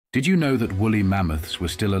Did you know that woolly mammoths were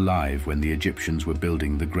still alive when the Egyptians were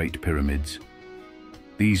building the Great Pyramids?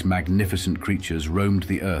 These magnificent creatures roamed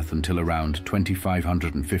the earth until around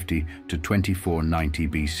 2550 to 2490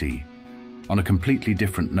 BC. On a completely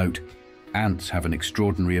different note, ants have an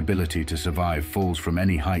extraordinary ability to survive falls from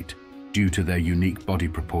any height due to their unique body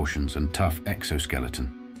proportions and tough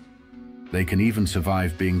exoskeleton. They can even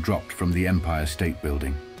survive being dropped from the Empire State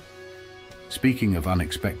Building. Speaking of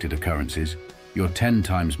unexpected occurrences, you're 10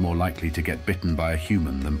 times more likely to get bitten by a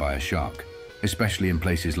human than by a shark, especially in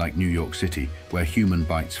places like New York City, where human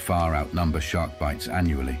bites far outnumber shark bites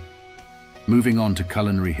annually. Moving on to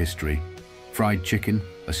culinary history, fried chicken,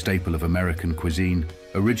 a staple of American cuisine,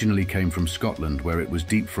 originally came from Scotland, where it was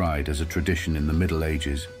deep-fried as a tradition in the Middle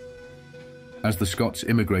Ages. As the Scots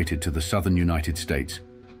immigrated to the southern United States,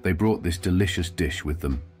 they brought this delicious dish with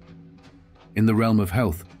them. In the realm of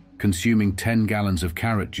health, consuming 10 gallons of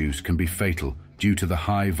carrot juice can be fatal due to the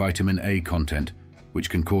high vitamin A content, which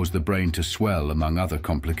can cause the brain to swell, among other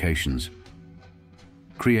complications.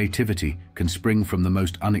 Creativity can spring from the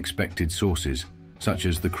most unexpected sources, such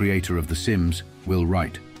as the creator of The Sims, Will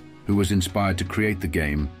Wright, who was inspired to create the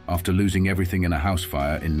game after losing everything in a house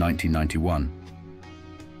fire in 1991.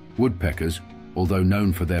 Woodpeckers, although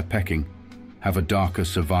known for their pecking, have a darker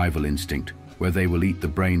survival instinct where they will eat the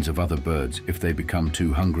brains of other birds if they become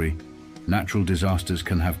too hungry. Natural disasters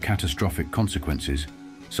can have catastrophic consequences,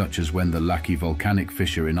 such as when the Laki volcanic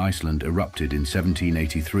fissure in Iceland erupted in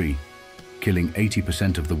 1783, killing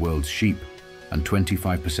 80% of the world's sheep and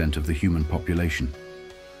 25% of the human population.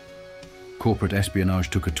 Corporate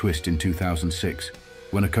espionage took a twist in 2006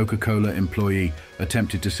 when a Coca-Cola employee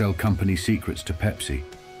attempted to sell company secrets to Pepsi,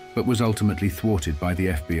 but was ultimately thwarted by the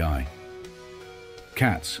FBI.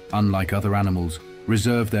 Cats, unlike other animals,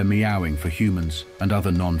 reserve their meowing for humans and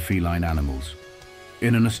other non-feline animals.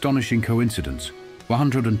 In an astonishing coincidence,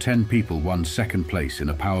 110 people won second place in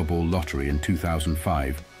a Powerball lottery in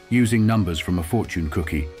 2005 using numbers from a fortune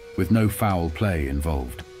cookie with no foul play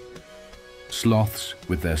involved. Sloths,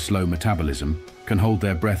 with their slow metabolism, can hold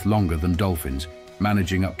their breath longer than dolphins,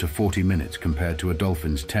 managing up to 40 minutes compared to a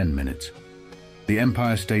dolphin's 10 minutes. The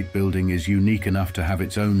Empire State Building is unique enough to have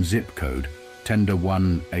its own zip code, Tender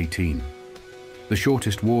 118. The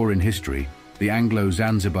shortest war in history, the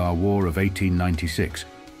Anglo-Zanzibar War of 1896,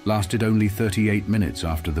 lasted only 38 minutes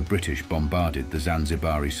after the British bombarded the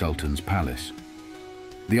Zanzibari Sultan's palace.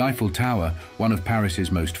 The Eiffel Tower, one of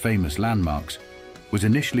Paris's most famous landmarks, was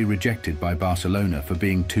initially rejected by Barcelona for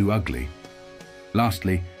being too ugly.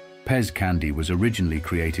 Lastly, Pez candy was originally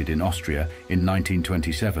created in Austria in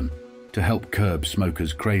 1927 to help curb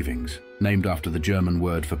smokers' cravings, named after the German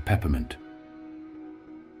word for peppermint.